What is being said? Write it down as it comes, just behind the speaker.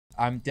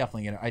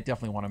I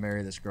definitely want to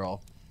marry this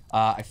girl.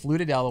 I flew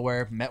to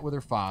Delaware, met with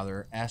her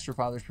father, asked her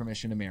father's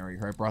permission to marry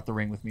her. I brought the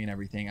ring with me and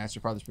everything. Asked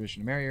her father's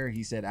permission to marry her.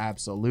 He said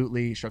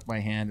absolutely. Shook my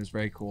hand. It was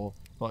very cool.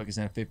 Felt like it was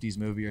in a 50s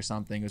movie or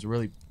something. It was a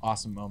really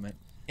awesome moment.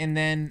 And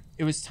then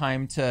it was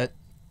time to,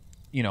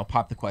 you know,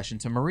 pop the question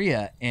to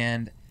Maria.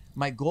 And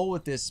my goal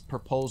with this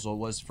proposal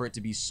was for it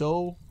to be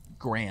so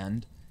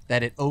grand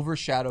that it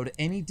overshadowed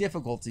any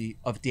difficulty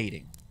of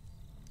dating.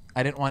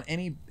 I didn't want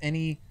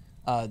any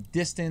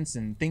distance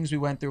and things we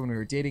went through when we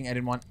were dating. I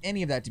didn't want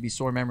any of that to be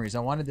sore memories. I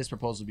wanted this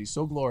proposal to be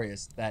so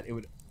glorious that it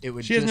would.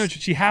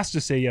 She has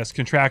to say yes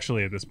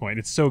contractually at this point.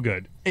 It's so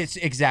good. It's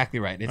exactly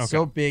right. It's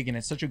so big, and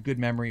it's such a good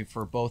memory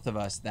for both of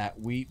us that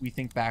we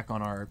think back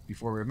on our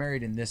before we were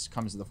married, and this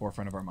comes to the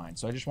forefront of our mind.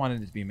 So I just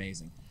wanted it to be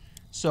amazing.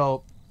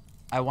 So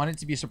I wanted it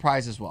to be a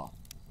surprise as well.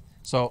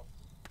 So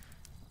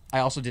I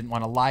also didn't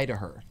want to lie to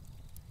her.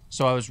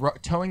 So I was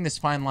towing this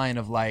fine line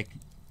of like.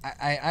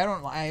 I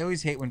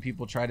always hate when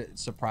people try to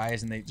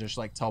surprise and they just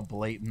like tell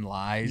blatant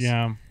lies.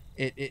 Yeah.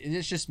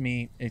 It's just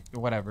me.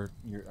 Whatever.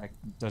 It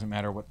doesn't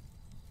matter what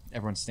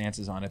everyone's stance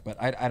is on it, but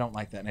I don't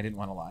like that, and I didn't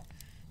want to lie.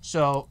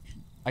 So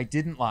I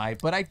didn't lie,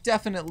 but I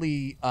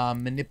definitely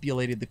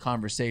manipulated the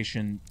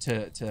conversation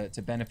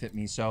to benefit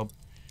me. So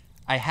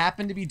I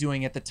happened to be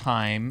doing at the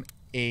time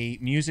a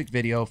music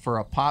video for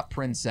a pop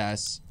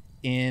princess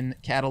in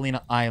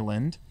Catalina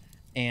Island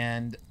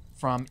and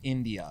from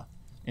India.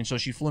 And so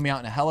she flew me out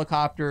in a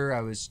helicopter.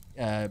 I was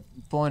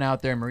flying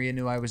out there. Maria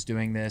knew I was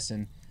doing this.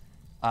 And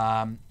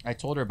I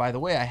told her, by the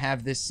way, I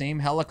have this same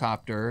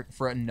helicopter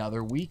for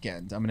another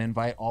weekend. I'm going to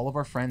invite all of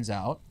our friends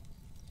out.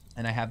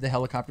 And I have the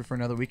helicopter for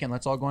another weekend.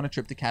 Let's all go on a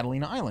trip to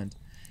Catalina Island.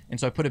 And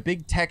so I put a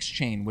big text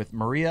chain with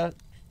Maria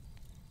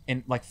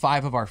and like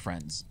 5 of our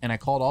friends. And I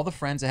called all the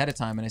friends ahead of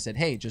time. And I said,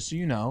 hey, just so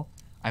you know,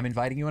 I'm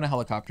inviting you on a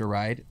helicopter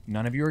ride.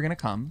 None of you are going to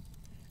come.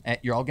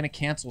 You're all going to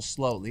cancel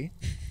slowly.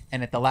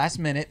 And at the last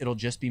minute, it'll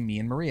just be me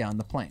and Maria on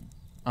the plane,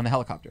 on the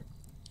helicopter.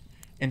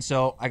 And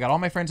so I got all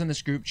my friends on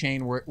this group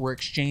chain. We're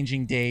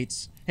exchanging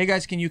dates. Hey,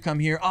 guys, can you come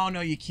here? Oh,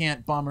 no, you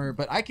can't. Bummer.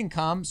 But I can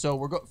come.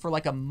 So for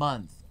like a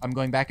month. I'm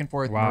going back and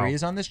forth. Wow.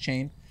 Maria's on this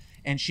chain.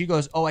 And she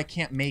goes, oh, I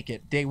can't make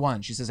it. Day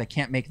 1. She says, I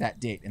can't make that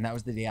date. And that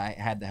was the day I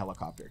had the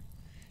helicopter.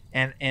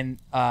 And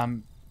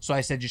so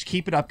I said, just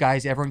keep it up,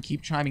 guys. Everyone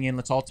keep chiming in.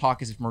 Let's all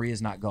talk as if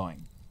Maria's not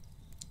going.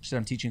 She said,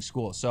 I'm teaching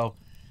school. So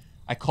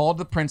I called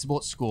the principal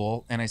at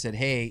school and I said,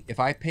 hey, if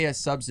I pay a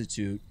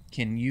substitute,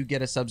 can you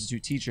get a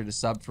substitute teacher to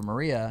sub for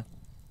Maria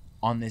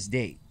on this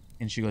date?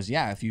 And she goes,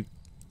 yeah, if you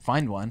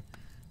find one.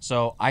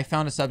 So I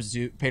found a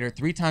substitute, paid her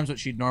 3 times what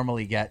she'd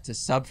normally get to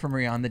sub for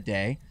Maria on the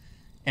day.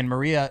 And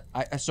Maria,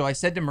 so I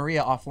said to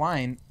Maria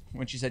offline,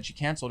 when she said she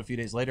canceled a few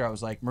days later, I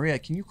was like, Maria,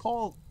 can you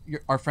call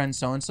our friend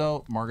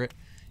so-and-so, Margaret,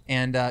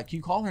 and can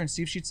you call her and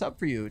see if she'd sub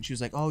for you? And she was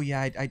like, oh,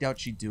 yeah, I doubt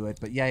she'd do it.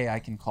 But yeah, I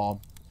can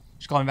call.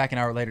 She called me back an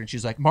hour later, and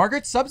she's like,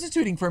 Margaret's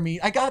substituting for me.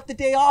 I got the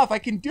day off. I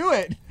can do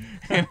it.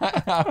 And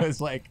I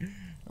was like,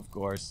 of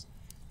course.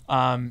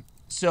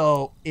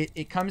 So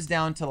it comes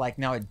down to like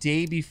now a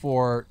day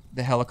before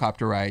the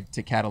helicopter ride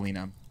to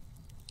Catalina.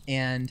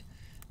 And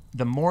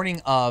the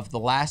morning of, the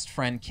last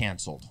friend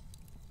canceled.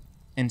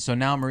 And so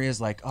now Maria's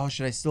like, oh,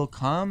 should I still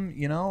come?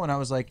 You know? And I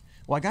was like,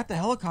 well, I got the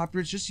helicopter.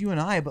 It's just you and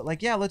I. But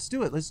like, yeah, let's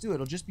do it. Let's do it.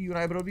 It'll just be you and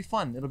I, but it'll be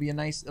fun. It'll be a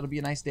nice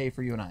day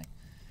for you and I.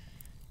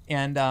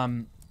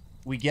 And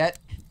we get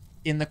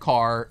in the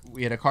car.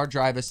 We had a car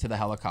drive us to the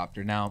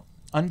helicopter. Now,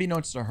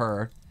 unbeknownst to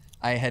her,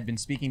 I had been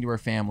speaking to her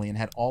family and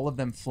had all of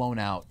them flown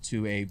out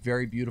to a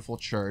very beautiful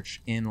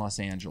church in Los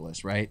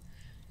Angeles, right?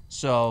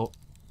 So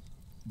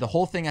the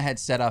whole thing I had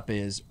set up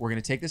is we're going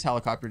to take this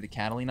helicopter to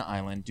Catalina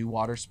Island, do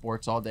water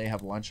sports all day,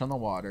 have lunch on the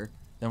water.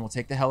 Then we'll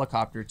take the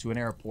helicopter to an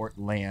airport,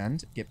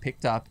 land, get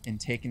picked up, and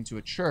taken to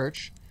a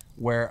church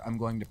where I'm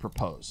going to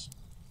propose.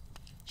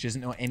 She doesn't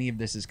know any of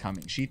this is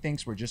coming. She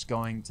thinks we're just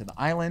going to the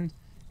island,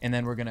 and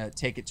then we're going to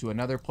take it to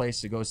another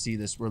place to go see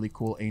this really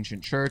cool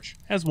ancient church.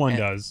 As one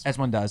does. As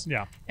one does.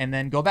 Yeah. And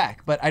then go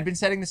back. But I'd been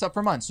setting this up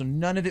for months, so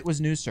none of it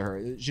was news to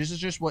her. This is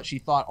just what she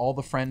thought all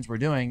the friends were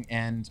doing,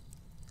 and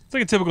it's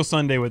like a typical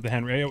Sunday with the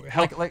Henrie.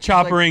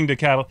 Choppering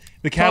to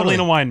the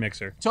Catalina wine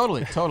mixer.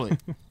 Totally.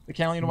 The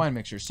Catalina wine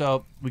mixer.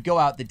 So we go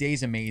out. The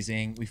day's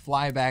amazing. We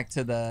fly back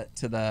to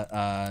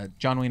the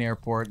John Wayne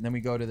Airport, and then we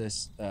go to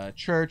this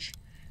church.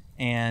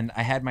 And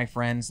I had my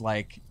friends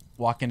like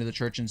walk into the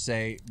church and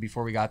say,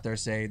 before we got there,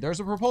 say, there's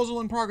a proposal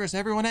in progress.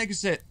 Everyone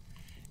exit.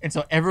 And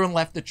so everyone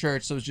left the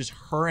church. So it was just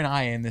her and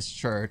I in this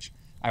church.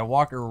 I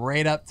walk her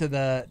right up to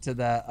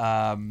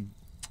the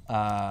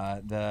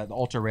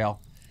altar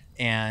rail.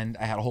 And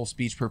I had a whole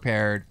speech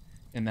prepared.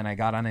 And then I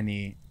got on a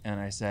knee and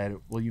I said,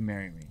 will you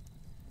marry me?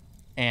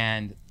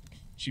 And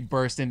she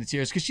burst into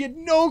tears because she had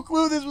no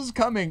clue this was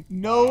coming.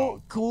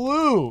 No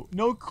clue.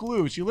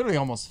 She literally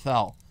almost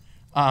fell.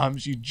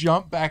 She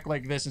jumped back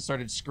like this and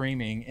started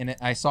screaming. And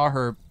I saw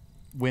her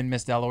win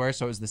Miss Delaware,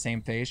 so it was the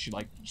same face. She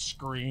like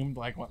screamed,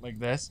 like went like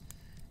this.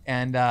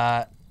 And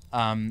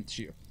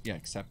she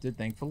accepted,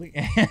 thankfully.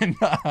 And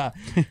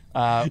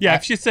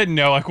if she said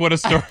no, like what a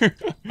story.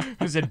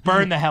 It said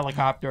burn the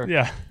helicopter.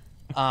 Yeah.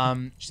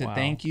 She said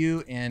thank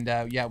you, and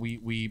yeah,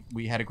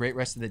 we had a great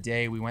rest of the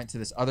day. We went to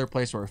this other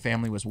place where her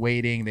family was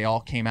waiting. They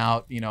all came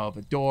out, you know, of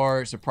the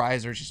door,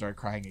 surprised her. She started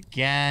crying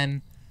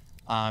again.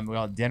 We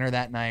all had dinner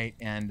that night,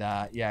 and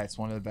yeah, it's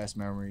one of the best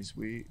memories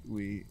we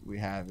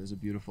have. It was a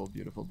beautiful,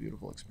 beautiful,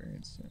 beautiful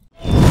experience.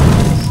 Yeah.